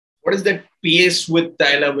what is that pace with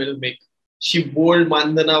Tayla Vlaeminck? She bowled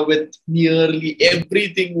Mandhana with nearly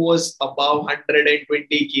everything was above 120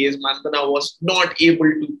 Ks. Mandhana was not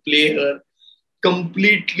able to play her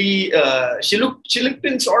completely. She looked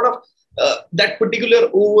in sort of that particular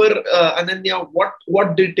over. Ananya,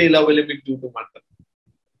 what did Tayla Vlaeminck do to Mandhana?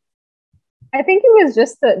 I think it was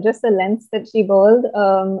just the lengths that she bowled.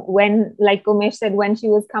 When, like Umesh said, when she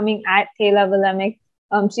was coming at Tayla Vlaeminck,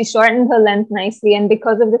 she shortened her length nicely, and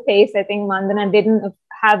because of the pace, I think Mandhana didn't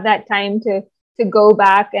have that time to go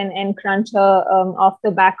back and crunch her off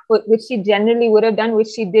the back foot, which she generally would have done, which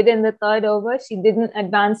she did in the third over. She didn't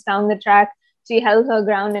advance down the track. She held her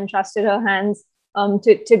ground and trusted her hands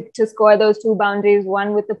to score those two boundaries,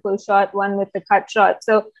 one with the pull shot, one with the cut shot.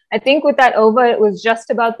 So I think with that over, it was just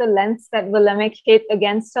about the lengths that Vlaeminck hit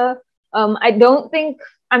against her. I don't think,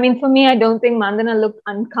 I mean, for me, I don't think Mandhana looked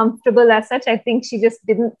uncomfortable as such. I think she just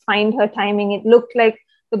didn't find her timing. It looked like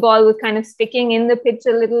the ball was kind of sticking in the pitch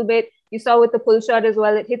a little bit. You saw with the pull shot as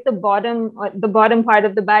well, it hit the bottom part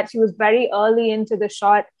of the bat. She was very early into the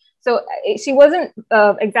shot. So she wasn't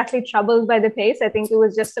exactly troubled by the pace. I think it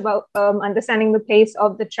was just about understanding the pace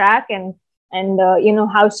of the track and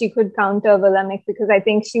how she could counter Vlaeminck, because I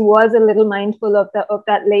think she was a little mindful of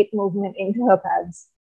that late movement into her pads.